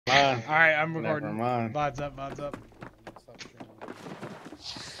Alright, I'm recording. Never mind. Bods up, bods up.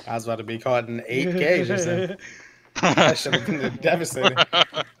 I was about to be caught in 8K just then. That should have been devastating.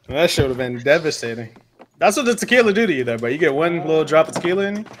 That should have been devastating. That's what the tequila do to you, though, but you get one little drop of tequila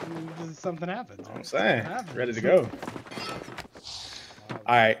in you. Something happens. I'm saying, ready to go. All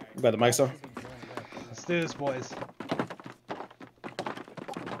right, you got the mics on? Let's do this, boys.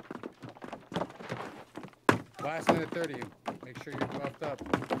 Last minute 30. Make sure you're buffed up.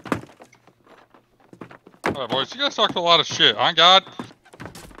 Alright, boys, you guys talked a lot of shit. On God,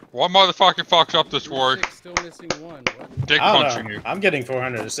 one motherfucking fucks up this war. Still missing one. Dick punching you. I'm getting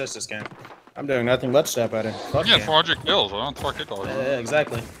 400 assists this game. I'm doing nothing but step at it. I'm getting 400 kills. I don't fuck it all. Yeah,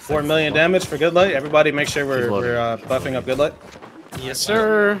 exactly. 4 million damage for good light. Everybody, make sure we're buffing up good light. Yes,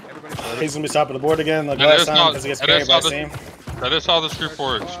 sir. He's gonna be top of the board again, like last time, because he gets carried by Steam. That is how this group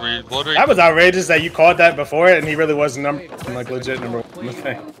works. We literally. That was outrageous that you called that before it, and he really was like legit number one.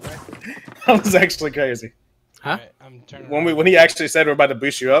 Okay. That was actually crazy. Huh? When he actually said we're about to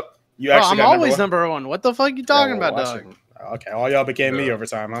boost you up, you actually got always number one. What the fuck you talking about, dog? Okay, all y'all became me over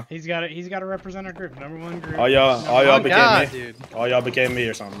time, huh? He's got to represent our group, number one group. All y'all became me. Dude. All y'all became me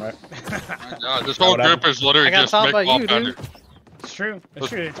or something, right? This whole group is literally just make ball better. It's true. It's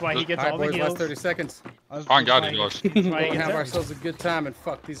true. It's why he gets all the boys, heals. last 30 seconds. On God, he does. We're gonna have ourselves a good time and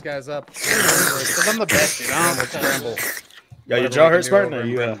fuck these guys up. I'm the best, dude. I don't scramble. Yo, your jaw hurt, Spartan? Or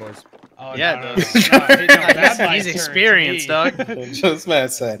you? Oh, yeah, no, he's experienced, dog. Just man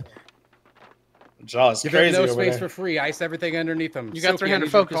said. Jaw's crazy no over space there. for free. Ice everything underneath them. You got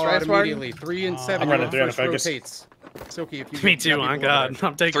 300 focus, right, Spartan? Immediately. 3 and 7. I'm running 300 focus. Rotates. Silky, if you Me too, on God.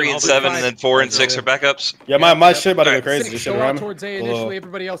 I'm taking 3 and 7, and then 4 and 6 are backups. Yeah, my shit about to go crazy. Six go out towards A initially,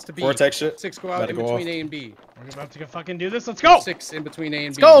 everybody else to B. Vortex shit. 6 go out in between A and B. We're about to fucking do this. Let's go. 6 in between A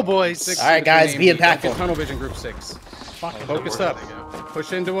and B. Let's go, boys. All right, guys, be impactful. Tunnel vision group 6. Focus up.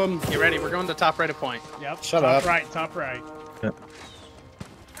 Push into them. Get ready. We're going to top right of point. Yep. Shut up. Top right. Yep.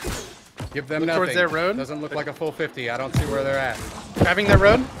 Give them Look nothing. towards their road. Doesn't look like a full 50. I don't see where they're at. Grabbing their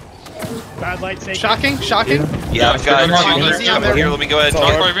road. Bad light sake. Shocking. Yeah, I've got Easy on here. there. Let me go ahead.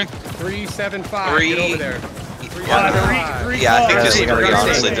 Talk, Raven. 3, 7, 5. Get over there. Yeah, I think just 3,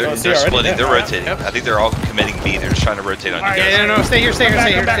 honestly. They're splitting. They're rotating. I think they're all committing B. They're just trying to rotate on you guys. Yeah, no, stay here.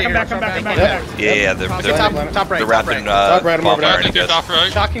 Come back. Yeah, they're top right. they're wrapping Top right, I'm over there. I think they're top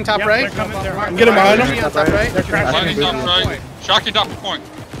right. Shocking top right. I'm getting behind him. Top right. Landing top right. Shocking top of point.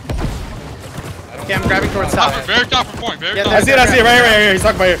 Okay, I'm grabbing towards top. Very top of point. Very top. I see it right here. He's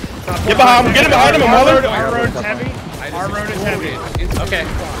talking about here. Get behind him. Get him behind him. Our road's heavy. Our road is heavy. Okay.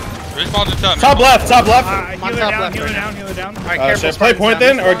 Respawn to top. Top left. Heal her down. All right, Should I play point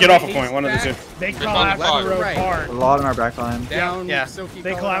then, or get off a point? One of the two. They collapse the road hard. A lot in our back line. Down. Yeah.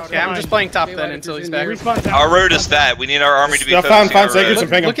 They collapse. Yeah, I'm just playing top then until he's back. Our road is that. We need our army to be Find focusing our sacred road.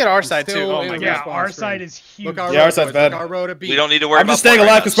 and ping him. Look at our side too. Oh my Yeah, God. our side is huge. Yeah, our side's bad. We don't need to worry about. I'm just staying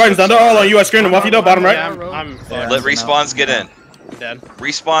alive because Spartan's down. They're all on you. I screened them. Muffy though, bottom right. Let respawns get in. Dead.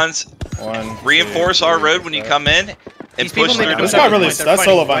 Respawns. Reinforce our road when you come in. And push through. This guy really. That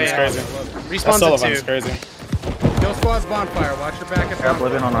solo vine's crazy. Respawns Solo at vine's 2. crazy. Kill squad's bonfire. Watch your back at Got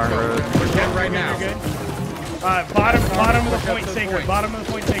living on our road. We're dead right now. Bottom of the point sacred. Bottom of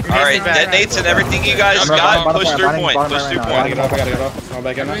the point sacred. All right, detonates and everything you guys got. Push through point. Push through I gotta point. get off. I'm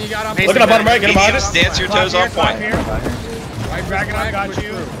back in now. Look Look at the bottom right. Get him behind Just us. dance your toes off point. Right, Dragon, I got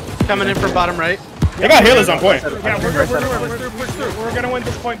you. Coming in from bottom right. They got healers on point. Yeah, we're gonna win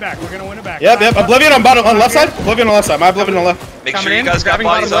this point back. We're gonna win it back. Yep. Oblivion on left side. Oblivion on left side. My Oblivion on left. Make sure you guys got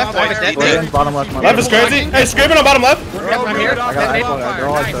bodies on point. Bottom left. Left is crazy. Hey, screaming on bottom left. I'm here.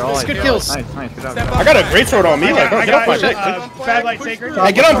 It's good kills. Nice. Good job. I got a great sword on me. Like, bro, get off my shit. Bad light sacred.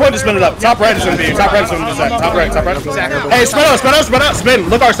 Hey, get on point to spin it up. Top right is gonna be. Top right is gonna be that. Top right. Hey, spin out. Spin.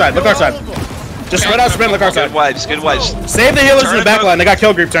 Look our side. Just spread out, spin, look our side. Good wives. Save the healers in the back line. They got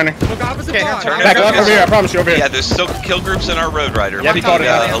kill group turning. Okay, Back left over here. I promise you over here. Yeah, there's still kill groups in our road, Rider. Yeah, he caught it.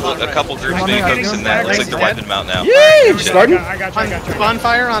 A couple groups being focused in that. Looks like they're wiping them out now. Yay! Starting. I got you.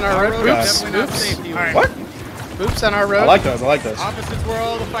 Bonfire on our road. Oops. What? Oops on our road. I like those. Opposites where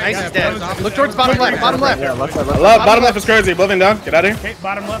all the fights Nice, he's dead. Look towards bottom left. Yeah, left side. I love bottom left is crazy. Oblivion down. Get out of here. Okay,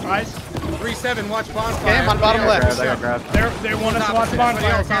 bottom left, eyes. 3-7, watch bonfire. Okay, I'm on bottom left. I got grabbed. They want us to watch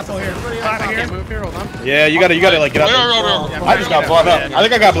bonfire. Cancel here. Move here, hold on. Yeah, you gotta like get out there. I just got blown up. I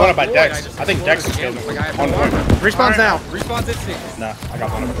think I got blown up by Dex. I think Dex just killed me. On point. Respawns now. Respawns at 6. Nah, I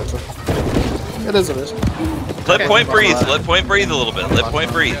got blown up by Dex. It is what it is. Let point breathe. Let point breathe a little bit. Let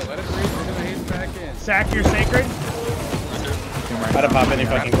point breathe. Let it breathe. We're gonna haste back in. Sack your sacred. I didn't pop any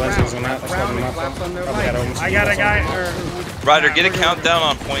fucking blessings on that. That's probably not fun. I got a guy. Ryder, get a countdown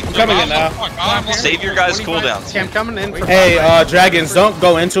on point. point. I'm coming in now. Save your guys' cooldowns. Okay, I'm coming in for Hey, dragons, don't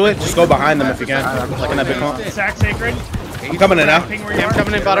go into it. Just go behind them if you can. Like in that big clump. Sack Sacred. I'm coming in now. Ping where Okay, you I'm are.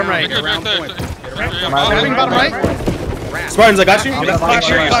 coming in bottom right. Grabbing bottom right. Spartans, I got you. Make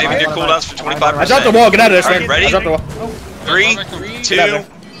sure you're saving your cooldowns for 25%. I dropped the wall. Get out of there, Alright, Spartan. ready? I dropped the wall. 3, 2,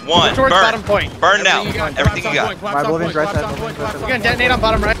 1. Towards bottom Burn. point. Burn now. Everything you got. My Oblivion's right side. We're gonna detonate on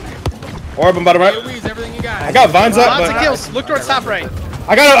bottom right. Orb on bottom right. I got vines up, Lots of but kills. Look towards top right.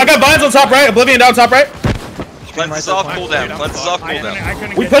 I got vines on top right. Oblivion down top right. Cleanses off cooldown. Cleanses off I cooldown.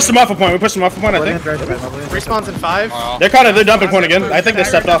 couldn't We get pushed them off a point. We pushed them off a point. I think Oblivion's right side. Oblivion's Respawns in 5. they're dumping point again. I think they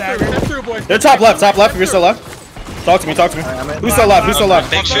stepped off. They're top left. Top left. If you're still left. Talk to me. Talk to me. Who's still left? Who's still left?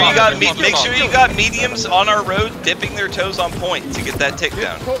 Make sure you got mediums on our road dipping their toes on point to get that tick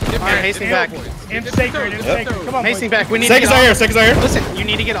down. Alright, hastening back. Imp Sacred. Imp Sacred. Come on, Hastening boys. back. We need to Seconds get are on. here. Seconds are here. Listen, you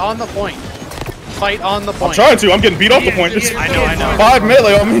need to get on the point. Fight on the I'm point. trying to. I'm getting beat off the point. Just I know. 5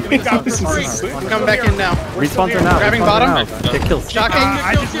 melee on me. I'm coming back in now. Respawns are now. Grabbing Respawns are bottom. now. Get killed. Shocking.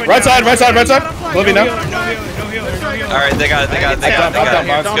 I just went Right down. side. Right side. Right side. Oblivion No now. healer, no healer, no healer. Alright, they got it. I've done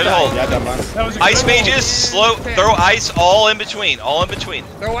vines. Good hold. Yeah, I've done vines. That was a Ice good mages, slow, throw ice all in between. All in between.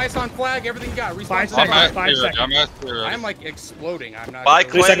 Throw ice on flag, everything you got. Five Respawn. seconds. I'm 5 at seconds. I'm at zero. I'm like exploding. I'm not. Buy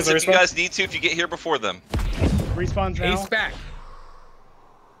 3 cleanse seconds if of you respawn. guys need to if you get here before them. Respawns now. Ace back.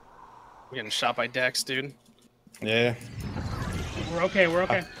 We're getting shot by Dex, dude. Yeah. We're okay. We're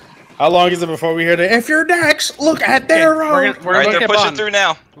okay. How long is it before we hear the if you're Dex, look at their We're road? gonna, we're Alright, gonna they're look at pushing Bond. through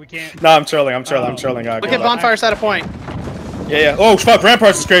now. We can't. No, I'm trolling. I'm trolling. I'm trolling. Look at bonfire side of point. Yeah, yeah. Oh, fuck.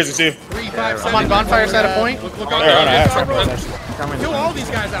 Ramparts is crazy, too. 3, 5, 7. I'm on bonfire side of point. Look They're on our ass. on Ramparts, road. actually. Kill all these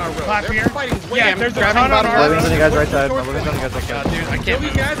guys out of road. Clap They're here. fighting way Yeah, out. there's a Grabbing ton on bottom our right. Oblivion's on you guys right side. Oblivion's on you guys right God, side. dude, I Kill can't these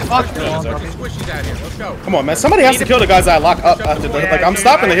move. guys and Fuck. fuck them. Squishies out here. Let's go. Come on, man. Somebody has to kill the guys that I lock up after the, like, I'm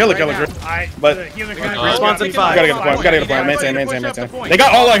stopping the healer killers. But- the healer can Response in We 5. gotta get the point. We gotta get the point. Maintain, maintain, maintain. They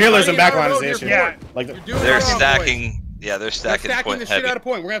got all our healers in backline is the issue. Yeah. Like, They're stacking. Yeah, they're They're stacking stacking point the shit heavy. out of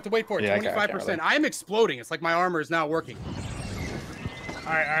point. We're gonna have to wait for it. Yeah, I got it, 25%. I am exploding. It's like my armor is now working.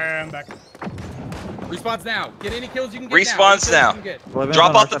 Alright, I'm back. Respawns now. Get any kills you can get. Respawns now. Oblivion's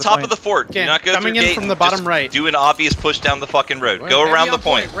Drop on our off the side of top point. of the fort. Do Okay, not go coming through in gate. from the bottom Just right. Do an obvious push down the fucking road. Go around the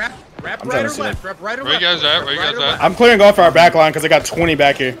point. Wrap I'm right or trying to left. Wrap right or Where you left. guys at? Where you guys at? I'm clearing off our backline because I got 20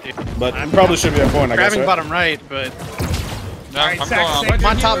 back here. But probably should be a point, I guess. Grabbing Right? bottom right, but No, Alright, I'm sack, going on. sack. I'm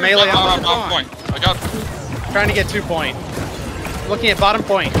on top melee. I'm I'm on point. I got. trying to get 2 point. Looking at bottom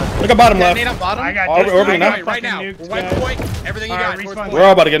point. Look at bottom left. Detonate on bottom. I got Orbiting now. Right now. Nuked, Right guys. point. Everything you Alright, got. towards respawn. point. We're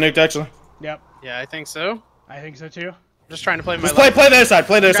all about to get nuked, actually. Yep. Yeah, I think so. I think so too. Just trying to play my Just play their side.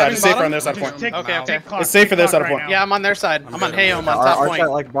 Play their side. Grabbing It's safer bottom? on their side point. Tick, Okay, okay. tick clock, It's safe for tick this clock side of right point. now. Yeah, I'm on their side. I'm on Hayom on Our top side,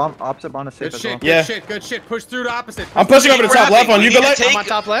 point. like, bomb, opposite bomb is safe Good as well. shit. Yeah. Good shit. Good shit. Push through to opposite. I'm pushing over the top left on you, We need Billet. to take- I'm on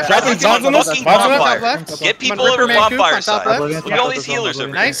top left. Dropping bombs on us? Fucking Bombs on us? bonfire. Top left. Get I'm on people Ripper over Man Coop bonfire on top side. left. Look at all these healers over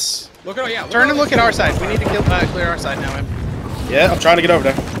there. Nice. Look at yeah. Turn and look at our side. We need to clear our side now, Em. Yeah, I'm trying to get over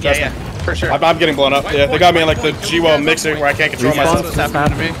there. Yeah, Trust me. yeah, for sure. I'm getting blown up. Yeah, they got me in like the G-Well mixer where I can't control myself. What's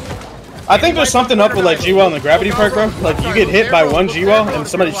happening to me? I think there's something up with like G-Well and the gravity perk, bro. Like you get hit by one G-Well and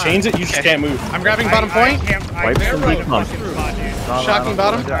somebody chains it, you just can't move. I'm grabbing bottom point. Wipes They're and right deep across pump. the spot, dude. No, Shocking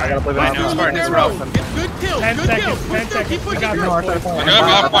bottom. I gotta play I know, with Spartan, it's Good rough. kills. Ten Good seconds, kills. 10 Push through. Keep seconds. We pushing got through. our side of point. I got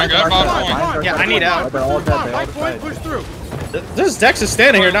bottom point, got bottom point. Yeah, I need out. They're all dead. They all Right point. died. Push through. This Dex is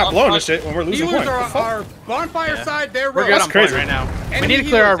standing here not blowing this shit when we're losing Healers points. are bonfire side. They're We're road. good That's on crazy. point right now. We Enemy need to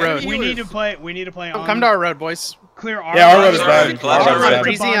clear our healers, road. enemy We need to play. We need to play on. Come to our road, boys. Clear our. Yeah, our road is bad. bad. Our road is bad.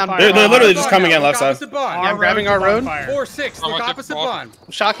 Breezy on. They're literally just coming in left side. Yeah, I'm grabbing our road. 4-6. Look opposite bond.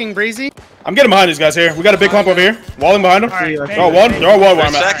 Shocking breezy. I'm getting behind these guys here. We got a big clump over here. Walling behind them. Alright, Oh, one. They're all one where They're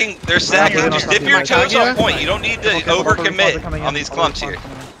I'm at. stacking. They're stacking. Just dip your toes on point. You don't need to overcommit on these clumps here.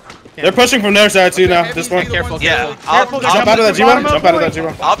 They're pushing from their side too now. This one. Careful. Yeah. Jump out of that G-Well. Jump out of that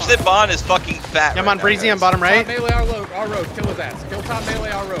G-Well. Opposite bond is fucking fat. I'm on breezy on bottom Top right. melee our road. Kill his ass. Kill top melee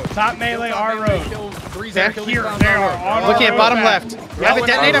our road. Top melee our road. Kill Breezy. Back Kill here. these They our are road. on Looking our at bottom road left. You have a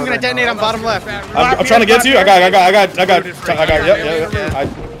detonate. I'm gonna detonate on bottom left. I'm trying to get to you. I got. Yep.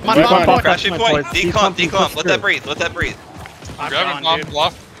 I'm on bottom point. Crash your point. Declump. Let that breathe. Let that breathe. I'm Grabbing gone, bomb dude.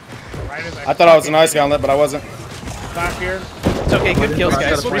 bluff. Right as I thought I was a nice gauntlet, but I wasn't. Top here. It's okay. Good kills,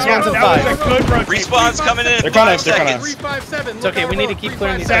 guys. That was Respawns in That was 5. a good rotate. Respawn's coming in They're in kinda- 5 they're kinda- seconds. 3-5-7. It's okay, we need to keep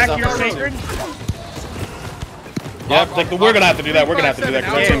clearing these Sack guys your off. sacred. Yep. Like, we're gonna have to do that. We're gonna have to do that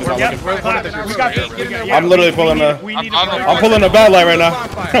because our team is not Yep. looking. We got this. We got- yeah, I'm literally pulling we a. need- we need to I'm play I'm pulling a bad light right now.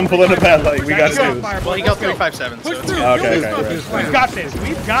 I'm pulling a bad light. We gotta do this. Well, he got 357. So it's Okay. We've got this.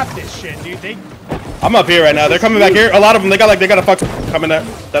 We've got this shit, dude. They. I'm up here right now. They're coming back here. A lot of them. They got a fuck coming that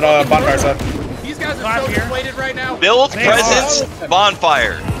bonfire side. These guys are Clap so here. deflated right now. Build They presence.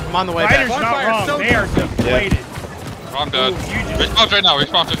 Bonfire. I'm on the way Ryder's back. not Bonfire is wrong. so They are deflated. I'm dead. Respawn right now.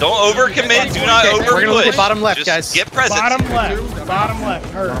 Respawn. Don't overcommit. Do not overpush. We're gonna look at bottom left, Just guys. get present. Bottom left. Bottom left.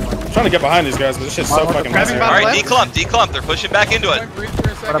 Hurt. I'm trying to get behind these guys, but this shit's so fucking messy. Grabbing All bottom right, left. declump. They're pushing back into it.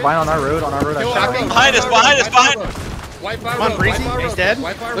 Got a vine on our road. Shocking. Behind us. Come on, Breezy. He's dead.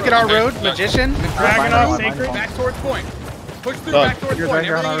 Look at our road. Magician. Dragon off sacred. Back towards point. Push through Done. back towards You're point. right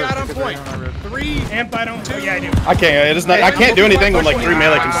here on Everything you our got on road. point. 3, Amp, I don't. Yeah, I do. I can't. It is not. I can't do anything when like 3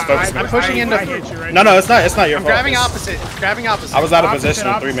 melee can just focus I'm me. pushing into. I hit you right No, it's not. It's not your I'm fault. grabbing opposite. Grabbing opposite. I was out of Opposite, position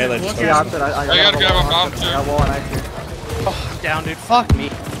with 3 opposite. melee. Just Look Yeah, at focused. opposite. I You gotta got grab a him, wall on Bob, I got a wall on ice here. Down, dude. Fuck me.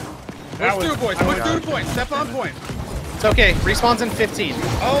 Push through, boys. Push through the point. Step on point. It's okay. Respawns in 15.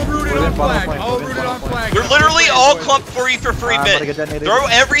 All rooted We're on in bottom flag. point, All we're in rooted on bottom flag. We're literally all clumped for you for free, I'm about to mid. get detonated. Throw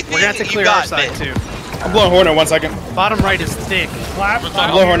everything We're gonna have to you clear our got, side mid. too. I'm blowing horn in 1 second. Bottom right is thick. Clap. I'm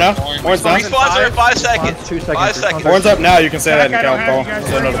blowing horn now. Horn's down. Respawns are in 5 seconds. 2 seconds. 5 seconds. Horn's up now. You can say that in I don't count have call. you guys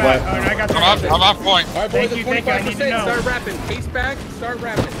So another worried play. about- I got I'm on point. All right, Thank boys. you, thank you. I need to 25%. know. Start wrapping. Pace back. Start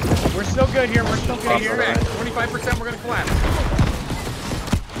wrapping. We're still good here. We're still good Pace here. back. 25%. We're gonna collapse.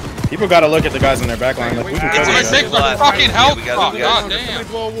 People gotta look at the guys in their back line. Like, we can It's cover my these six guys. with fucking health. we got- God damn. Somebody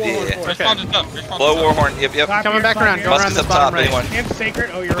blow a war horn Yeah. for us. Respawn is up. Respawn Blow is up. Warhorn. Yep. Clap Coming here, back clap around. here. Go around Muskets this up bottom top. right. Anyone? Amp sacred.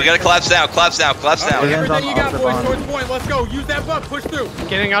 Oh, you're We gotta collapse down. Collapse down. Collapse down. Hands Everything you got, opposite boys. bomb. Towards point. Let's go. Use that buff. Push through.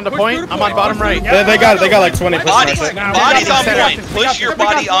 Getting onto Push point. through the I'm on point. bottom right. They got like 20 Bodies. push. Now, Bodies we on got this, point. we got Push this, your we got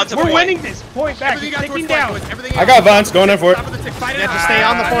body this. onto We're point. winning this. Point back. Everything you It's got towards ticking point, down. boys. Everything I got Vines going in for it. Top of the tick. Fight it You have to out. stay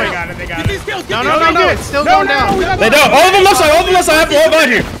on the point. They got it. They got Get it. these kills. No, Get no, these no, kills. no. It's still going down. They don't. All of them left side. All of them left side. I have to hold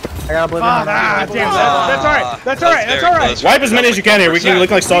behind you. I got Oblivion on Ah, our damn. road. That's all right. That's all right. That's all right. Wipe as many as you can here. We can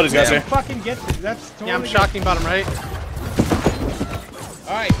look like saw these guys here. Fucking get this. That's totally Yeah, I'm good. shocking bottom right.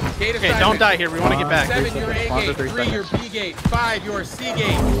 All right. Gate Okay, don't die here. We want to get back. 7, your A Sponsor gate. 3 3, your seconds. B gate. 5, your C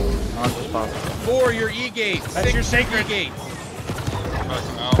gate. On the spot. 4, your E gate. That's 6, your sacred. E gate.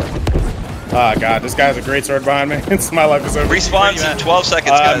 Backing out. Oh god, this guy has a great sword behind me. It's my life is over. Respawns in 12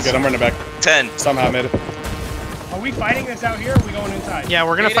 seconds, I'm guys. good. I'm running back. 10. Somehow I made it. Are we fighting this out here or are we going inside? Yeah,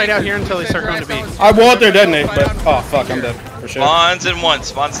 we're gonna fight out here until they start going to B. I will out there detonate, but oh fuck, I'm dead for sure. Spawns in 1.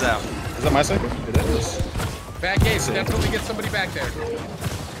 Spawns down. Is that my second? It is. Back gate. Definitely get somebody back there.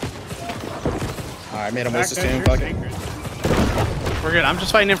 Alright, made him waste his Back team. there, Fuck it. you're sacred. We're good. I'm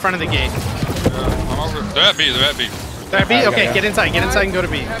just fighting in front of the gate. I'm over. They're at B. They're at B. They're at B? Alright, Okay, yeah. get inside. Get inside and go to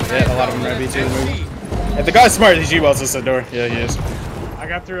B. Yeah, a lot of them are at B too. C. If the guy's smart, he G-wells this door. Yeah, he is. I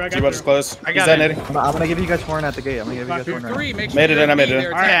got through. I got G-wells is through. close. I He's got it. detonating. I'm gonna give you guys horn at the gate. I'm gonna give you guys horn right 3. Make sure Made it you're in, I at made B it in.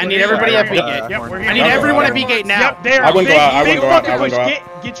 there. All right, Yeah, I we're need here, everybody we're at here. B gate. Yep, we're here. I need I'll go everyone out. at B gate now. Yep, there. I wouldn't go Big- out, I wouldn't big go out, fucking I wouldn't push. go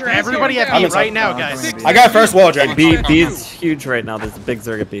out. Get your ass Everybody here. at I'm B inside. right now, I'm guys. coming to B. I got first wall drag. B is huge right now. There's a big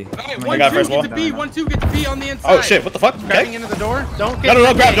Zerg at B. All right, I 1, got 2, first get wall. to B. 1, 2, get to B on the inside. Oh shit, what the fuck? Grabbing Okay. into the door. Don't No, get no, in no,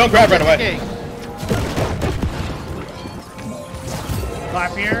 the grab, gate. don't grab right away. Gate.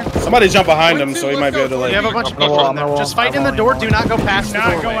 Clap here. Somebody jump behind him 1, 2, so he might be able to We have like. a bunch of I'm people on in there. the wall, Just fight in the I'm door. on Do the not go past Do the not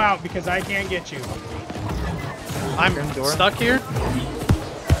doorway. go out because I can't get you. I'm stuck here.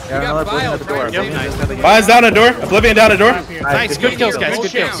 Yeah, another got Oblivion at the door. vials, right? Oblivion just at the gate. Vine's down the door. Oblivion down the door. Clap here. Nice. Good kills, guys. Good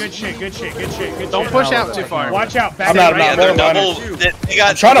Good shit. kills. Good shit. Good shit. Good shit. Good Don't shit. push out too far. Watch out. Back I'm not- right. Yeah, I'm they're behind double. him. You got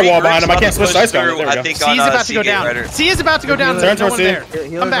I'm trying to 3 wall behind groups him. I on can't the switch push dice guys. through, There we I go. think C on is about to C go gate down. right here. C is about to go down. Turn There's no towards one C. there.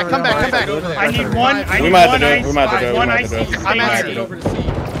 Healers Come back. are Come back. around. Come back. I need one. I We need might have to one do it. ice. We might have to do it. We One might have ice. to do it. Stay I'm back. at Over to C.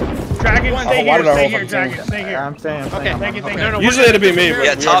 Dragon, Oh, stay why here. did our Stay whole here. fucking Dragon, team- stay here. I'm staying. Okay, thank you, thank you. Usually it'd be me.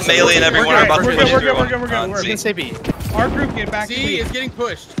 Yeah, top melee and everyone are about to We're push good, through we're good, we're on good. We're C. gonna say B. Our group get back to C B. is getting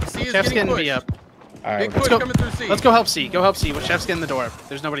pushed. C is Chef's getting getting pushed. B up. All Big right. push go. coming through C. Let's go help C. Go help C. Chef's getting the door up.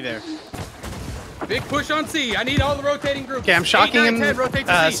 There's nobody there. Big push on C. I need all the rotating groups. Okay, I'm shocking 8, 9, him. 10, rotate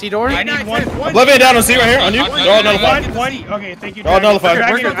to C door. I need one. Oblivion down on C right here. On you. They're all nullified. One. Okay, thank you. They're all nullified.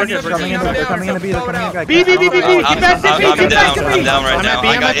 Dragon, We're good, we're good, I'm Coming in, they're coming in to B. They're coming in. guys. B, B, B, B, B. I'm Get back to B. I'm Get back down. to I'm B. down right I'm now. at B,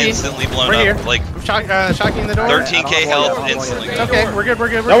 I I'm got at B. instantly blown We're here. up. Like I'm shocking the door. 13k health instantly. It's okay. We're good. We're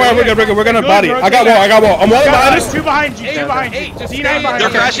good. Don't worry, we're good. We're good. We're gonna body. I got wall. I got wall. I'm walling behind us. Two behind you. Two behind you. Just D9 stay behind They're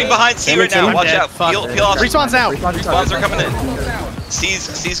you. crashing behind C right now. I'm Watch dead. out. Fuck. Peel off. Respawns out. Respawns are coming in.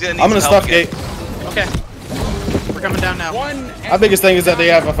 C's gonna need I'm gonna some help stuff again. gate. Okay. We're coming down now. My biggest thing is that they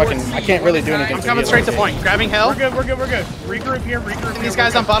have a fucking. I can't really do anything. I'm coming straight to point. Grabbing hell. We're good. We're good. We're good. Regroup here. Regroup. These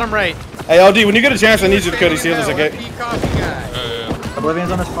guys on bottom right. Hey LD, when you get a chance, I need you to kill these healers, okay?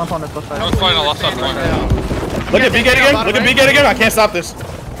 Oblivion's on this pump on this left I'm side. fighting on the left side point. Look at B gate again. Look at B gate again. I can't stop this.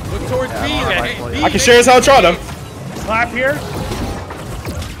 Look towards B. I can share his hell try them. Clap here.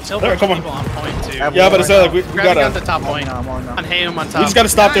 Still There, come on. people on point too. Yeah, but it's like we Grabbing on the gotta. top point. I'm on now. On Hayum on We top. just gotta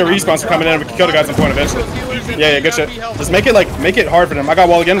stop their respawns from coming in. And we can kill the guys on point eventually. Yeah, good shit. Just make it hard for them. I got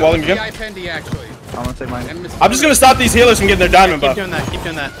wall again. Walling again. Pendy actually. I'm gonna take mine. I'm just gonna stop these healers from getting their diamond buff. Keep doing that. Keep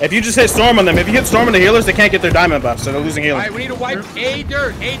doing that. If you just hit storm on them, if you hit storm on the healers, they can't get their diamond buff, so they're losing healing. Alright, we need to wipe A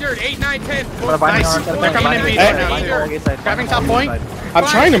dirt, 8, 9, 10. Nice. They're coming in B right now too. Grabbing top point. I'm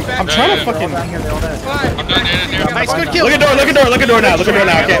trying to fucking. I'm done here. Nice, good kill. Look at door now. I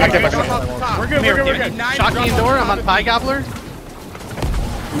can't back up. We're good, we're good. Shocking in door. I'm on Pie Gobbler.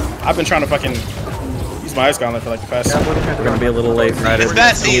 I've been trying to fucking use my ice gauntlet for like the past. We're gonna be a little late. It's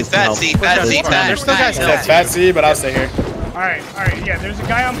Fat C, it's Fat C, Fat C, There's still guys That's Fat C, but I'll stay here. Alright, yeah, there's a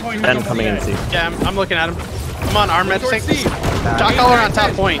guy on point who's Ben almost coming in dead. C. Yeah, I'm looking at him. I'm on arm med. Take Shock collar on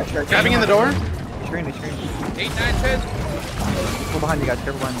top point. Grabbing in the door. Screen. 8, 9, 10. Careful behind you guys.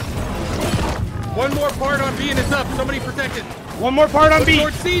 Careful behind you. One more part on B and it's up. Somebody protect it. One more part on B.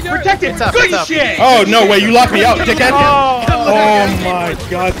 Towards C, dirt. Protect it. It's up, Good it's up. shit. Oh no way, you locked me out, dickhead. Oh, my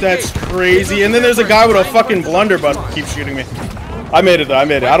god, that's crazy. And then there's a guy with a fucking blunderbuss who keeps shooting me. I made it though, I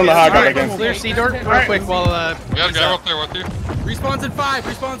don't know how I got that game. Clear C door real quick while We got a guy up there with you. Respawns in 5.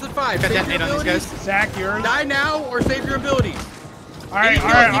 got Save detonate your on these guys. abilities. Zach, yours. Die now or save your abilities. Alright.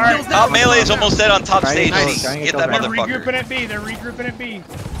 Top melee is almost dead on top stage. Nice. Get that They're motherfucker. regrouping at B. They're regrouping at B.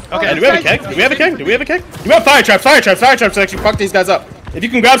 Okay. Hey, do we have a keg? Do we have a keg? You have fire traps to actually fuck these guys up. If you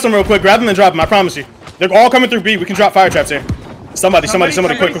can grab some real quick, grab them and drop them, I promise you. They're all coming through B, we can drop fire traps here. Somebody,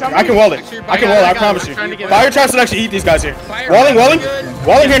 quick. I can wall it, I promise you. Fire traps would actually eat these guys here. Walling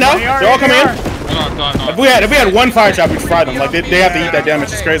here now. They're all coming in. If we had one fire trap, we'd fry them. Like, they have to eat that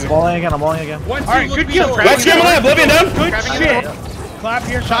damage, it's crazy. I'm walling again. Alright, good kill. Let's scream on that, Oblivion down. Good shit. Clap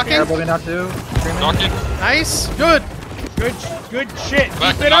here. Shocking. Oblivion out too. Screaming. Knocking. Nice. Good. Good shit.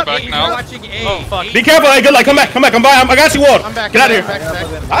 Back Keep it up. now. Watching A. Oh fuck. Be careful, hey, good luck, come back. I got you, Ward. I'm back. Get out of here.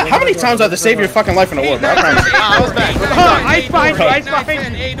 Back. How many times do I have to save your fucking life in a war, bro? I promise you. I was back. Ice behind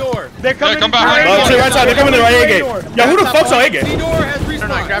you. A door. They're coming. come back. Oh, to the right side, they're coming to the right A gate. Yo, who the fuck's on A gate? C door has Or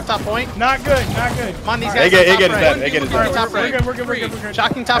not. respawn. Grab top point. Not good. Come on, these A guys. gate is top dead. right. A gate is Alright, dead. Top right. we're good.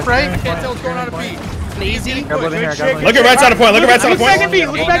 Shocking top right. Can't tell what's going on at B. Easy. Oblivion here. I got one. Look at right side of point. Look back at B.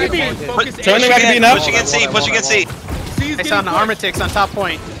 Look back at B. Turning back to B now. Pushing in C, pushing in C. Nice on the armor ticks on top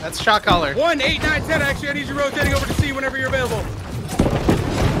point. That's shock collar. 1, 8, 9, 10. Actually, I need you rotating over to C whenever you're available.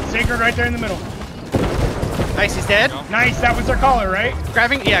 Sacred right there in the middle. Nice, he's dead. Nice. That was their caller, right?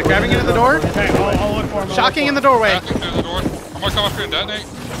 Grabbing into the door. Okay, I'll look for him. Shocking in the doorway. Backing through the door. I'm gonna come up here and detonate.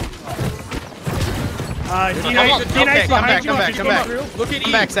 D-Nice behind you. Come back. Look at E.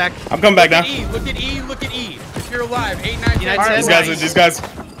 Come back, Zach. I'm coming back now. Look at E. If you're alive, 8, 9, 10. United These guys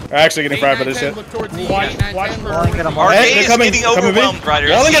are actually getting fried for this shit. Look towards E. Watch 8, 9, 10. Walling it. I'm Our walling. Hey, A they're is coming. getting Coming B. overwhelmed, Ryder.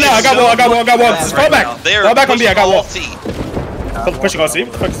 Walling it now. I got wall. Just fall back. They're Fall back on B. I got wall. T. Pushing on C.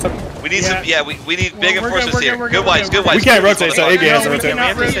 We need some. Yeah, we need big We're enforcements good, here. we're Good good, whites. Good whites. We can't rotate, so A gate has to We rotate.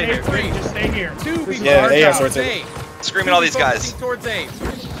 cannot We have to stay rotate. Just stay here. Yeah, A has to Towards rotate. A. Screaming all these guys. Towards A.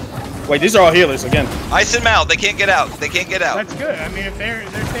 Wait, these are all healers again. Ice them out. They can't get out. They can't get out. That's good. I mean, if they're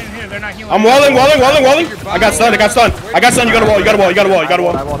standing here, they're not healing. I'm walling. I got stunned. You got a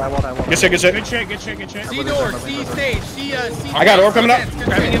wall. I walled. Good shit. Good shit. C door. C stage. C. I got orb coming up.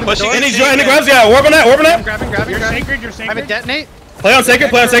 Grabbing in the Pushing door. in. Any grabs? Yeah, orb on that. Grabbing. You're sacred. I have a detonate. Play on sacred.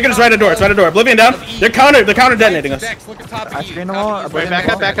 It's right at door. Oblivion down. They're counter detonating us. Dex, look at top I E. screen them all. Top E is Wait,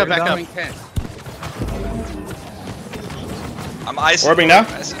 right back up. Coming 10. I'm icing. Orbing now.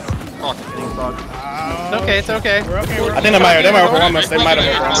 Okay, it's okay. We're okay. I think they might overwhelm us. They might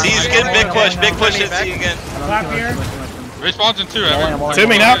have. C's good. Big push at C again. Clap here. Respawns in 2, Evan. To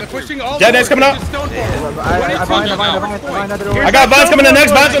me now. Pushing all Dead Ace coming up. I bind the door. I got Vines coming in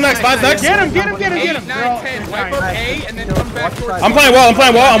next. Vines next. Get him. 8, 9, 10. Wipe up A and then come back towards I'm playing wall.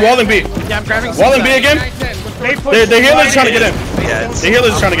 I'm walling B. Yeah, I'm grabbing. Walling B again. The healers trying to get in. Yeah, The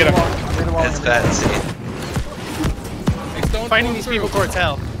healers trying to get in. it's Fat C. Fighting these people towards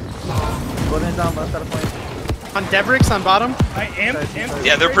hell. Oblivion down. Left side of point. On Debrix on bottom. I am.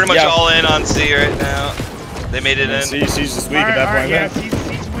 Yeah, they're pretty much all in on C right now. They made it in. She's just weak at that point. Yeah, Man.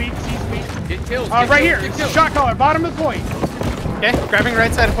 he's weak. Get kills. Right here. Shot caller. Bottom of the point. Okay, grabbing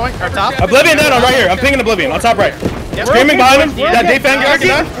right side of point. Or top. Oblivion down on right here. I'm pinging Oblivion on top right. Yep. Screaming behind him. That defense guy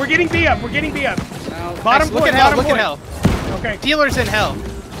down. We're getting B up. Bottom Nice. Look point. at hell. Bottom Look at point. hell. Okay. Healers in hell.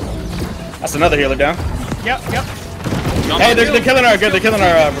 That's another healer down. Yep. Hey, they're killing our repair.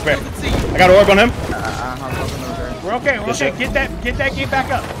 I got an orb on him. We're okay. Get that gate back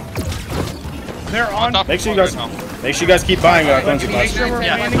up. They're on. Make sure you guys keep buying cleansing Make pots. sure we're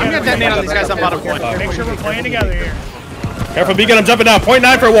Yeah, playing I'm gonna together. detonate on these guys on bottom point. Make sure we're playing together here. Careful, Beacon. I'm jumping down.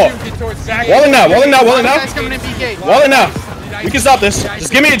 0.9 for a wall. Zach, Walling now. Guys coming in B gate. Walling now. We can stop this.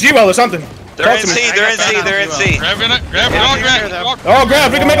 Just give me a G-well or something. They're in C. They're in C. Grabbing it. All grab. Oh,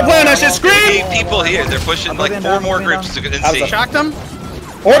 grab. We can make a play on that shit. Scream. 8 people here. They're pushing like 4 more groups to in C. Shocked them.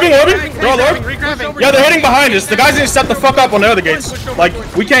 Orbing. They're all orb. Yeah, they're hitting behind us. The guys need to step the fuck up on the other gates. Like,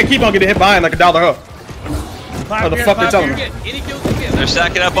 we can't keep on getting hit behind like a dollar hoe. What the fuck they telling me? They're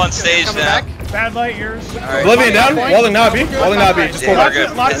stacking up on stage now. Bad light, yours. Oblivion down. Walling now, B. Walling now, B. Just pull Yeah, up. we're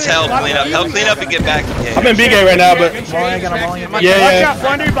good. It's hell clean up. Hell clean up and get back. I'm in B gate right now, but Yeah. Watch yeah. out,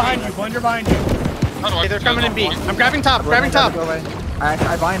 Blunder behind you. Blunder behind you. Okay, they're coming in B. I'm grabbing top. Grabbing top. Go away.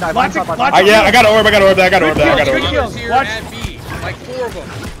 I bind top. Yeah, I got an orb. I got orb. Watch. Like 4 of them,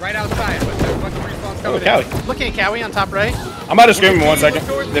 right outside. But there's a bunch of respawns Oh, coming Callie. Looking at Cowie on top right. I'm about to scream in 1 second.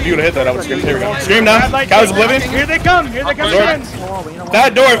 If you would have hit that, I would scream. Here we go. Scream now. Callie's Oblivion. Here they come. Here they come. Again.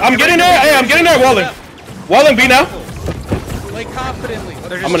 That door. I'm getting there. Hey, I'm getting there. Walling B now. Play confidently.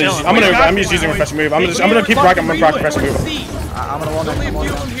 I'm just using refresh move. I'm gonna keep rocking. I'm gonna rock refresh move. I'm gonna wall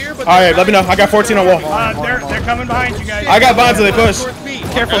down. All right, let me know. I got 14 on wall. They're coming behind you guys. I got binds so they push.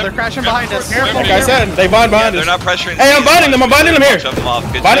 Careful, they're crashing behind us. Like I said, they bind behind us. They're not pressuring. Hey, I'm binding them. I'm binding them here. Jump them off.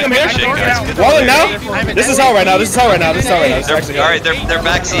 Good Binding them shit, here. good shit, guys. Good Walling shit. now. This is hell right now. This is hell right now. This is hell right now. This is actually All hell. right, they're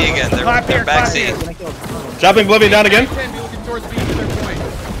back C again. They're back C. Dropping Oblivion down again. I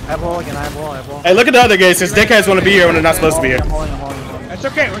have wall again. I have wall. Hey, look at the other guys. These dickheads want to be here when they're not supposed to be here. I'm walling. It's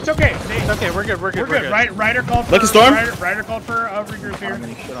okay. It's okay. It's okay, we're good. We're good. Ryder called for. Look at Storm. Ryder called for regroup here.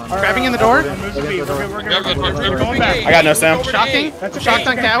 Grabbing in the door. Move to B. We're good. Yeah, but we're We're going back. I got no sound. Shocking. That's okay. Shocked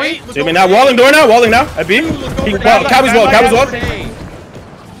on Cowie. See me now. Walling door now. Walling now. At B. Cowie's wall.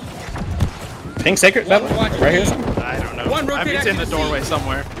 Pink sacred. That one? Right here. I don't know. I mean, it's in the doorway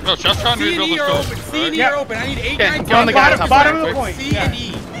somewhere. No, just trying to rebuild the door. C and E are open. I need 8, 9, 10. Go on the guy top Bottom of right. the point. C and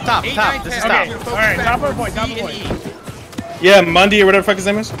E. Top. This is top. Okay. All right. Top of the point. Top of the point. Yeah, Mundy or whatever the fuck his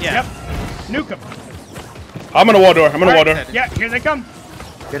name is. Yeah. Yep. Nuke him. I'm gonna wall door. I'm gonna wall door. Yeah. Here they come.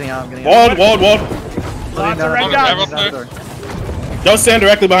 Getting out. Getting out. Walled. Lots of red dots. Don't stand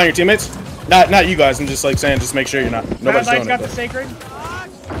directly behind your teammates. Not you guys. I'm just like saying, just make sure you're not. Nobody's Bad light's doing got the it. sacred.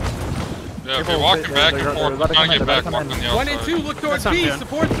 Yeah, if you're walking back and forth, trying to get back, walk on the 1 and 2, outside. look towards That's B. not good.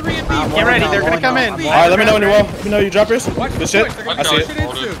 Support 3 and B. Get ready, they're gonna come in. All right, let me know when you're wall. Let me know you drop yours. Watch Good the shit. push. They're I gonna see push it.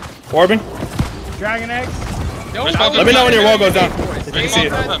 it into. Orbing. Dragon eggs. Let me know when your wall goes down. I can see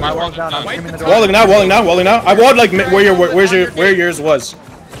it. My wall's down. I'm screaming the door. Walling now. I walled like where yours was.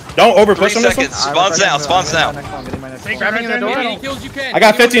 Don't over 3 push on this one. seconds. Spawns now. Grabbing in the door. Any kills you can. I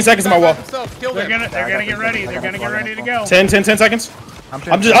got 15 seconds on my wall. Kill They're them. gonna get ready. They're gonna get ready to go. 10 seconds. I'm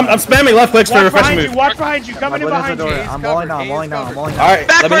spamming left clicks for Watch refresh behind you. move. Watch behind you. Coming in behind you. I'm walling now. All right,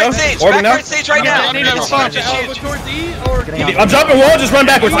 let me know. Backward stage. Orbing now. Backward stage right now. Need to spawn. Just Look huge. towards E or I'm dropping wall. Just run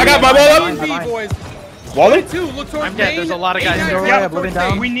backwards. I got my wall up. B, boys. Walling. 2, look towards I'm dead. There's a lot of guys in the door. Yeah, Oblivion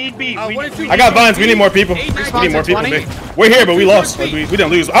down. we need B. We one and two. need I got vines. We need more people. We need more people. Big. We're here, but we lost. Like, we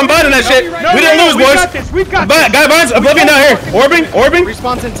didn't lose. I'm binding that shit. We didn't lose, We boys. got this. We've got Guy vines. Oblivion down here. Orbing.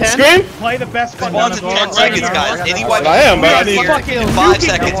 Respawns in 10. Scream. Play the best fun. Spawns in 10 seconds, guys. Any wipe. I am, but I need. In 5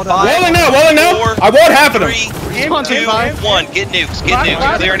 seconds. 5. Walling now. I walled half of them. 3, Respawns in 2, 5. 1. Get nukes.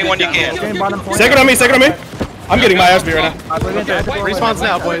 Clear anyone you can. Second on me. I'm getting my ass beat right now. Respawns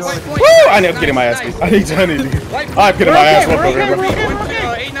now, boys. Woo! I'm getting my ass beat. I need to. I'm getting my ass whooped over here, bro.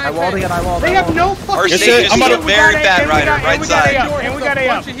 I walled again. I walled. They have no Our fucking stage is I'm about to- very bad, Ryder. Right side. And we got A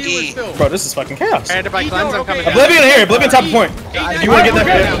up. E. Bro, this is fucking chaos. Surrounded by cleanse, I'm coming down. Oblivion here. Oblivion top of point. If you want to get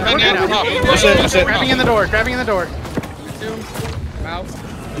that. That's it. Grabbing in the door.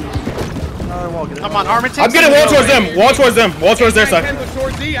 Another wall. Get it. Come on, Armor I'm getting wall towards them. Wall towards their side.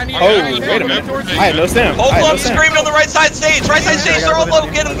 Oh, wait a minute. I had no stamp. Hold up, screaming on the right side stage. Right side stage, they're all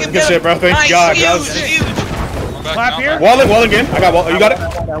low. Get him. Good shit, bro. Thank God. That was- Huge. Clap here. Wall again. I got wall. You got it?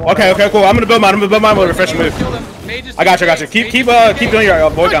 Okay, cool. I'm gonna build mine. with a refresh move. I got you. Keep doing your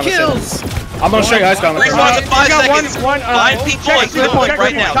void down. kills. I'm on straight ice down. Respawns in 5 got seconds. one, Find people and clear point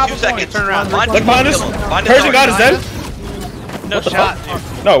right now. 2 seconds. Turn around. Look behind us. Find Persian God is dead. No shot,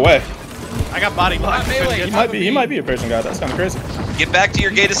 dude. No way. I got body blocked. He might be a Persian God. That's kind of crazy. Get back to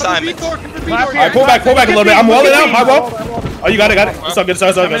your gate assignments. All right, pull back a little bit. I'm walling out. My wall. Oh, you got it. It's all good.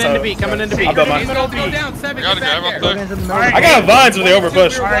 Coming into B. I'll build mine. I got a guy up there. I got vines if they over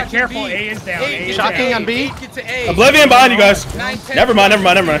push. All right, careful. A is down. A is Shocking down. on B. Oblivion behind you guys. Never mind.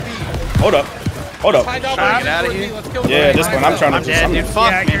 Hold up. Get out of here. Yeah, this one. I'm trying to. I'm dead, dude. Fuck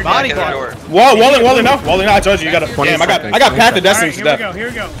Yeah, me. you're Body Back in the block. door. Walling now. I told you gotta. Damn, I got path to All destiny right, to here we death. go. Here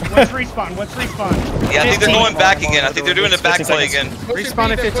we go. What's respawn? Yeah, I think they're going back again. I think they're doing a back 15 play seconds. again. Respawn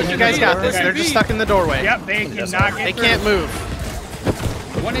at 15. You guys got this. They're just stuck in the doorway. Yep, they cannot They get through. can't move.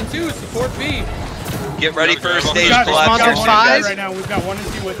 1 and 2, support B. Get ready for a stage We've got collapse. Sponsor one here. five. right now. We've got 1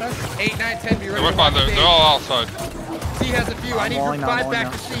 and 2 with us. 8, 9, 10, be ready. We're fine. They're all outside. C has a few. I need walling group now, 5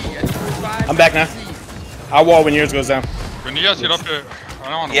 back to C. I need group 5 I'm back now. to C. I'll wall when yours goes down. When you guys get up there,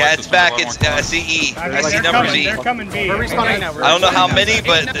 Yeah, it's back. It's CE. I see numbers E. They're coming B. We're respawning now. I don't know how many,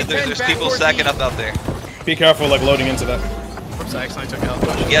 but there's people stacking up out there. Be careful, like loading into that.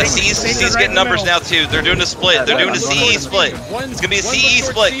 Yeah, CE's getting numbers now too. They're doing a split. They're doing a CE split. It's gonna be a CE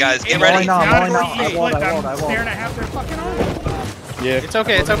split, guys. Get ready. I'm staring at half their fucking arm. Yeah. It's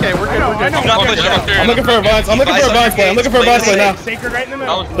okay, it's okay. We're good, we're good. I'm not pushing. I'm looking for a vines. I'm looking for a vines play. I'm looking for a vines play now. Sacred right in the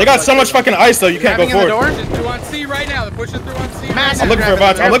middle. They got so much fucking ice though, you can't go Grabbing in the forward. door. Through on C right now. They're pushing through on C. I'm looking for a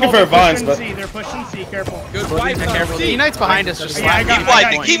vines. I'm looking for a vines, but They're pushing C. Careful. Good wipe. Careful. Unite's behind us. Just Yeah, I got- Keep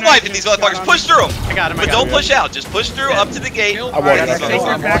wiping. Keep wiping these motherfuckers. Push through them. I got him. But don't push out. Just push through up to the gate. I want it.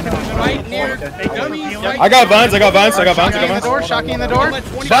 Sacred back in the middle. Right near dummies. I got vines. I got vines. I got vines. I Shocking in the got door. vines.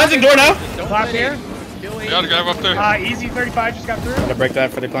 Shocking in the door. Vines in door now. Clap here. We got a guy up there. Easy 35 just got through. Gotta break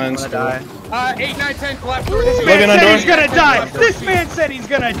that for the cleanse. 8, 9, 10. Collapse door. This Living man on said door. he's gonna die. This man said he's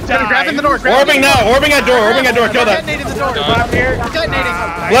gonna die. Grabbing the door. Orbing now. Orbing at door. Orbing at door. Kill that. Detonating the door. Clap here. Detonating.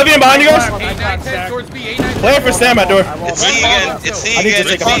 Levian behind you guys. 8, 9, 10 towards B. 8, 9, 10. Play it for Sam at door. It's C again. It's C I need to again.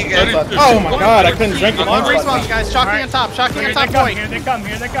 take It's a C again. Oh my god, I couldn't drink it. Long response, guys. Shocking on top. Shocking on Here top they come. point. Here they come.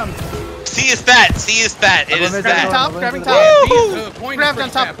 Here they come. C is fat. C is fat. It is Grabbing fat. top. Grabbing top. Grabbed on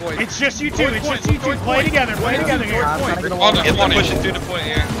top. It's just you two. It's just you two. Play together. Play together here. Get them pushing through the point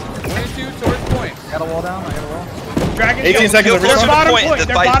here. 22 towards point. Got a wall down. I got a wall. Dragon 18 seconds You'll of push respawn. through the bottom point point, and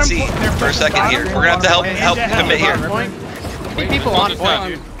they're fight bottom C point, they're for a second bottom here. point. We're gonna have to help commit here. People on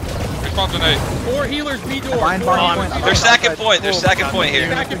point. Respawn's an 8. 4 healers, B door. Fine, Four fine, healers. fine. They're stacking point. They're stacking point here.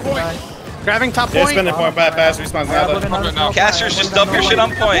 Second point. Grabbing top Yeah, point. spin the point back fast. Response now though. Casters, just dump your shit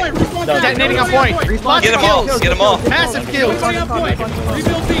on point. Detonating on point. Lots Get of them all. kills. Get them all. Massive kills. Everybody on point.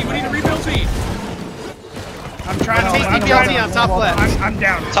 Rebuild B. We need to rebuild B. I'm trying to. Tasty BLT on top left. I'm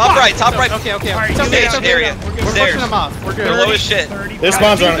down. Top right. Top right. Okay, okay. Alright, It's okay. It's Stage okay. area. We're pushing Stairs. them off. We're They're good. low as shit. Their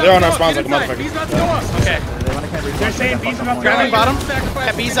spawns are they're on our spawns like a motherfucker. He's about to go up. Okay. They're saying B's about to Grabbing go. bottom. Sacrifice.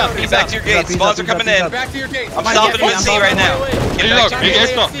 Yeah, B's up. Get B's back up. to your gate. Spawns are coming in. Back to your gate. I'm stopping with C right now. Get Big back up. to your Big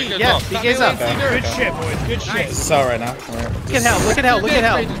gate. up. Big Yeah, up. BK's up. Good shit, boys. Good shit. This is all right now. Look at hell. Look at hell. Look at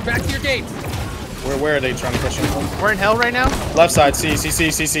hell. Back to your gate. Where are they trying to push him? We're in hell right now. Left side, C,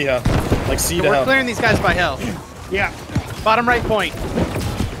 hell. Like C to We're hell. clearing these guys by hell. Yeah. Bottom right point.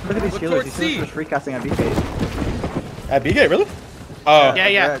 Look at these healers. These healers are free casting at BK. At B gate, really? Oh.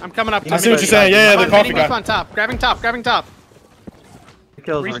 Yeah. I'm coming up. I see what you're saying. Yeah, the coffee guy. On top. Grabbing top. Grabbing top.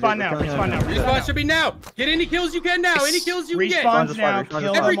 Kills. Respawn now. Respawn now. Respawn should be now. Get any kills you can now. Any kills you can get. Respawns now.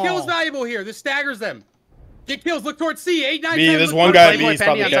 Kill Every them kill is all. valuable here. This staggers them. Get kills. Look towards C. 8, 9, B, 10. there's look one towards guy at C. B, he's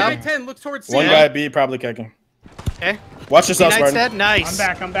probably 8, 9, kicking. 10. Look towards C. One guy at B probably kicking. Okay. Watch yourself, United Spartan. said nice.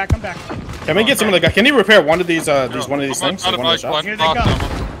 I'm back. Can we get some of the guy? Can he repair one of these I'm things? out One of of the my shots? Here they come.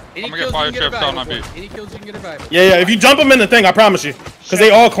 Any I'm gonna get kills fire you can traps down valuable on B. for. Any kills you can get a valuable. Yeah, if you jump them in the thing, I promise you. Because they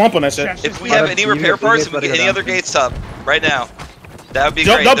all clump on that shit. If we have any repair parts, if we get any other gates up right now, that would be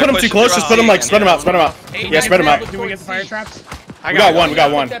great. Don't put them They're too pushing close, through just put them C like, again. spread them out, spread them out. Yeah, spread them out. Do we get the fire traps? We got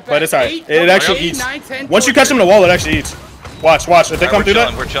one, but it's alright. It actually eats. 9, 10 Once you catch them in the wall, it actually eats. Watch. If they come through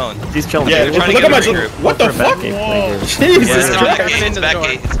that. We're chilling. He's chilling. Yeah, They're trying to look get at a my. regroup. What the fuck? Yeah, Jesus it's Christ. back gate. It's back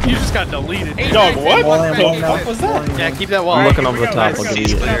gate. You just got deleted. Dog, what? Wall in, wall The in, fuck was that? Yeah, keep that wall. I'm looking over the go, top. let's I'll go. give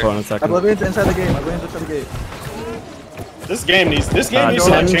you info in a second. Oblivion's inside the game. Oblivion's inside the gate. This game needs to like Ten, change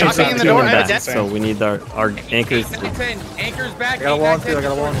Knocking in something. the door, I have a That's death. so insane. we need our anchors. 8, 9, 10. Anchors back. I got a 8, wall 9, in too, 10 I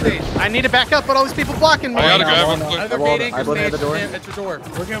got a wall in towards too. stage. I need to back up, but all these people blocking me. I gotta grab Wall him. now. Other I walled gate it. I anchors walled it at the door. at your door.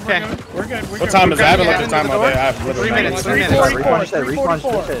 We're good. Okay. We're good. What time is it? I haven't looked at the time all day. I have 3 literally minutes. 3 minutes. 3:44.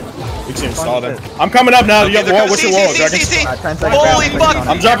 Respawn shit. We can install that. I'm coming up now. Okay, What's your wall, Dragon? 10 10 seconds. Holy fuck!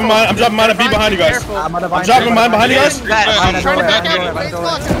 I'm dropping mine at B behind you guys. I'm I'm dropping mine behind you guys. Fat. Trying to back Fine,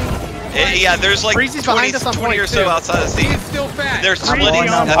 up. Yeah, there's like Breezy's 20 behind us on point, or so too. outside of C. He's still fat. They're splitting.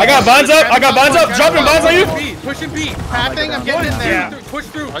 I got vines up. Dropping vines on you. B. Pushing B. Pathing, I'm getting in there. Yeah. Push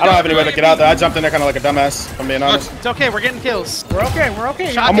through. I don't have anywhere to get out there. I jumped in there kind of like a dumbass, if I'm being honest. It's okay, we're getting kills. We're okay.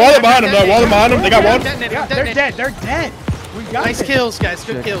 I'm walling behind them, though. Walling behind them. They got one. Yeah, they're dead. We got Nice it. kills, guys.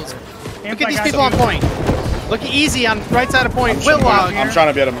 Good kills. And Look at I these got people on you. point. Look easy on right side of point. Willog. I'm trying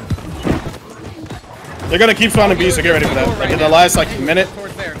to beat them. They're gonna keep spawning B, so get ready for that. Like in the last minute,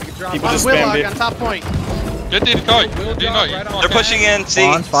 Towards there. You can drop people On just spam B. Willog on top point. Get D to kite. D no, you They're pushing in C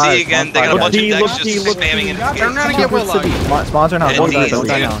again. They got a bunch of decks just spamming in the Turn around and gate. get Willog. Spawns are not. Yeah, Don't D die is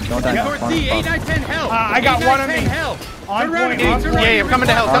down. D. Don't die down. Towards Spawn, C. 8, spawn. 9, 10 hell. I got 8, one 9, on 10 me. hell. On Turn around point. again. Turn around. Yeah, we're coming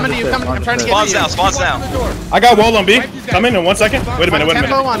to hell. Coming to you. I'm trying to get Spawns to you. now. Spawns now. I got wall on B. Come in 1 second. Wait a minute.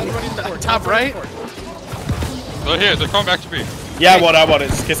 Tempo on top right. They're here. They're coming back to B. Yeah, I walled it.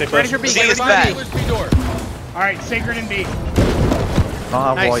 Just in case they Ready push. for B. C is back. All right, Sacred and B. Don't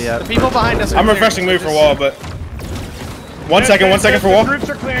have wall Nice. yet. The people behind us are I'm clear. refreshing move for wall, but 1 second for The wall. groups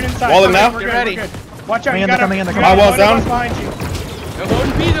are clearing inside. Wall it now? We're good, Get ready. we're good. Watch out, Coming you in, got they're coming in, they're coming in. My wall's down. behind you. They're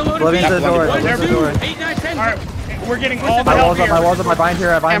loading B, they're loading Let B. me into the door. Let me into the door. 8, 9, 10. All right, we're getting all the My help walls up. here. My walls up. I bind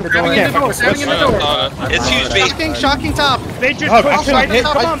here. I bind the door. Grabbing in the door. Grabbing in the door. It's huge, B. Shocking top. They just Oh, pushed I right hit- in.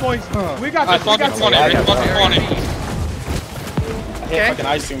 Come on, boys. We got this. We Fucking got 20. this. Fucking 20. I hit fucking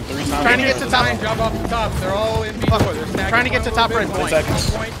ice cream 3 times. Trying to get to top. Drop off the top. They're all in B. Trying to get to top right 10 point. seconds.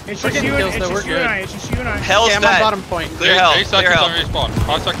 It's We're just getting you kills, and though, we're good. I. It's just you and I. Hell's Okay, I'm on that. bottom point. Clear hell. 8 Clear seconds hell. on respawn.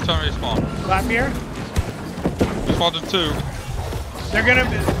 5 seconds on respawn. Clap here. Respawned in 2. They're gonna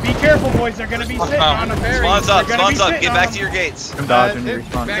be careful, boys. They're gonna be sitting on them. Spawns up. They're gonna be Spawns up. sitting Get on back them. to your gates. I'm dodging.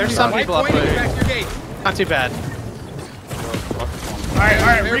 Respawn. There's some people up there. Back to your gate. Not too bad. All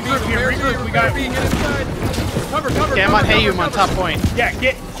right. Regroup here. Regroup. We got. B, get inside. Cover. Okay, I'm on Heyu, I'm on top point. Yeah.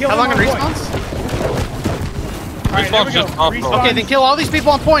 Kill How them long on in point. respawns? All right, there we go. Respawn's just off, Respawn. Okay, then kill all these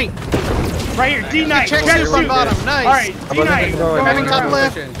people on point. Right here. D-Knight. Check Check this on shoot. bottom. Nice. All right. D-Knight. Grabbing top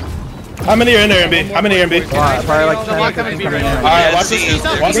left. How many are in there, MB? How many are in B? Probably like The lock 10. coming B 15 right coming in. now. Alright, watch C this. is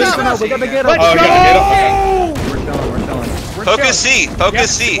Watch there. this. No, we got to get Let's up. Oh, go. yeah, We're chilling. We're chilling. We're Focus chilling. C.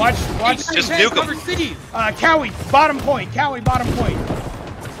 Focus Yep. C. Watch. Just nuke Cover them. C. Cowie, bottom point. Cowie, bottom point.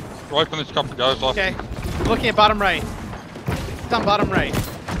 Wiping these couple guys off. Okay. Looking at bottom right. It's on bottom right.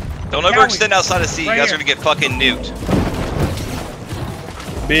 Don't overextend outside of C. You Right guys here. are gonna get fucking nuked.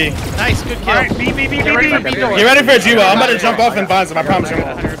 B. Nice, good kill. All right, B. Get ready for B door. Get ready for a G-Ball. I'm about to jump off and find some. I promise you.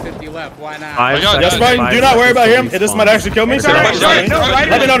 150 left. Why not? 5 got Yes, seconds, Brian, 5 do not worry about him. seconds This might actually kill me. It's So all right, don't it's all right. worry. No, right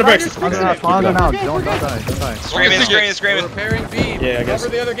Let me know the bricks. Spawn them out. Don't die. Don't die. Screaming, screaming, We're screaming. repairing B. Yeah, I guess.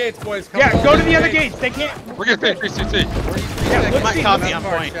 Cover the other gates, boys. Cover Yeah, all go to the the other gates. gates. They can't. We're getting 3CT. Yeah, let's Might see. copy on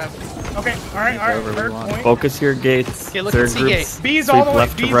point. Okay, all right. Third point. Focus your gates. Okay, look Third at C groups. gate. B's all the Sweep way.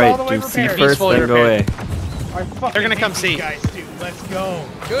 left to B's right. all the way Do C repaired. first, fully then go A. repaired. I fucking They're gonna come hate see. these guys, dude. Let's go.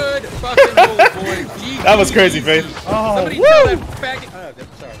 Good fucking move, boys. GG. That was crazy, Faith. Oh, Somebody woo! tell that faggot.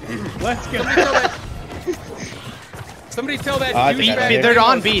 Sorry. Let's go. Somebody tell that I douchebag. think I got They're it.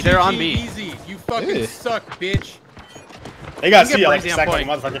 on B, they're on B. Easy. You fucking Ew. suck, bitch. They got You C get like Breezy on stack like a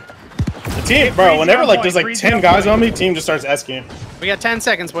point. motherfucker. The team, bro, whenever like there's like 10 guys on me, team just starts asking. We got 10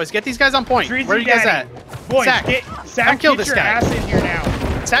 seconds, boys. Get these guys on point. Treaty Where are you guys Daddy. at? Boys, Sack. Sack, Come kill get this your guy. ass in here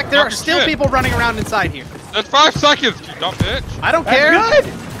now. Zach, there are Fucking still shit. people running around inside here. That's 5 seconds, you dumb bitch. I don't That's care.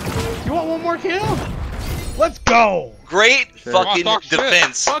 good. You want one more kill? Let's go. Great fucking Talk shit.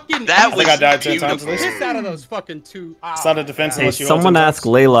 defense. Fucking That I was think I died 10 times beautiful. at least. piss out of those fucking two. It's not a defense Hey, unless you hold someone 10 ask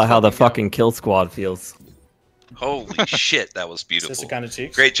times. Layla how the fucking kill squad feels. Holy shit, that was It's beautiful. just the kind of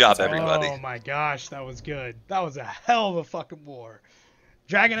cheeks. Great job, everybody. Oh my gosh, that was good. That was a hell of a fucking war.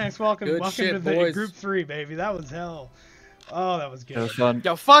 Dragon X, welcome Good to shit, the boys. group 3, baby. That was hell. Oh, that was good. That was fun.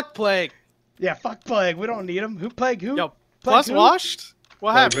 Yo, fuck Plague. Yeah, fuck Plague. We don't need him. Who Plague who? Yo, Plague plus who? washed?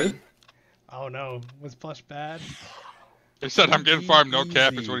 What happened? Oh no, was Plush bad? He said I'm getting farmed, no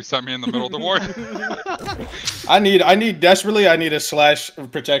cap, is what he sent me in the middle of the war. I need desperately. I need a slash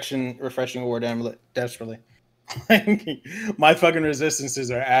protection refreshing ward amulet desperately. My fucking resistances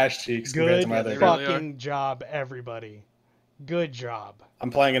are ass cheeks compared Good to my other. really fucking job, everybody. Good job.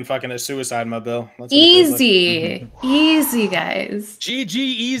 I'm playing in fucking a suicide mobile. That's what it feels like. Easy. Easy, guys. GG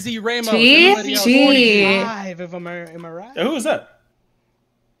easy Ramos. GG. Everybody else- 45, if am I right? Who was that?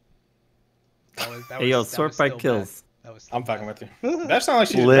 Hey, yo, sort by kills. I'm fucking with you. That sounds like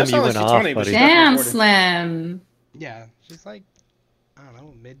she's. Lim, That you sounds like went she's off, 20, but buddy. she's Damn, definitely 40. Slim. Yeah, she's like, I don't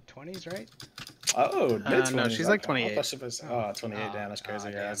know, mid-20s, right? Oh, mid-20s. no, she's like I 28. thought she was. Oh, 28. Damn, that's crazy.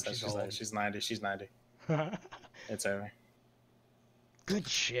 Oh, Yeah, damn, that's, she's she's, like, old. she's 90. She's 90. It's over. Good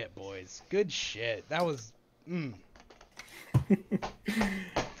shit, boys. Good shit. That was.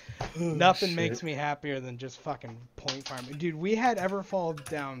 Nothing makes me happier than just fucking point farming. Dude, we had Everfall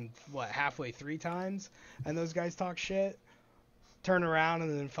down, what, halfway 3 times? And those guys talk shit? Turn around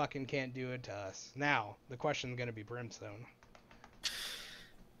and then fucking can't do it to us. Now, the question's gonna be Brimstone.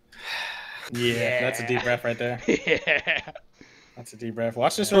 Yeah, that's a deep breath right there. Yeah. That's a deep breath.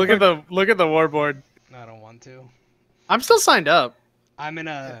 Watch this. Real Look at quick. the warboard. I don't want to. I'm still signed up. I'm in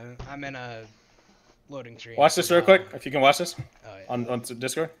a loading screen. Watch this real quick. If you can watch this Oh, yeah. on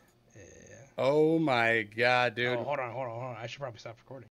Discord. Oh my god, dude. Oh, hold on. I should probably stop recording.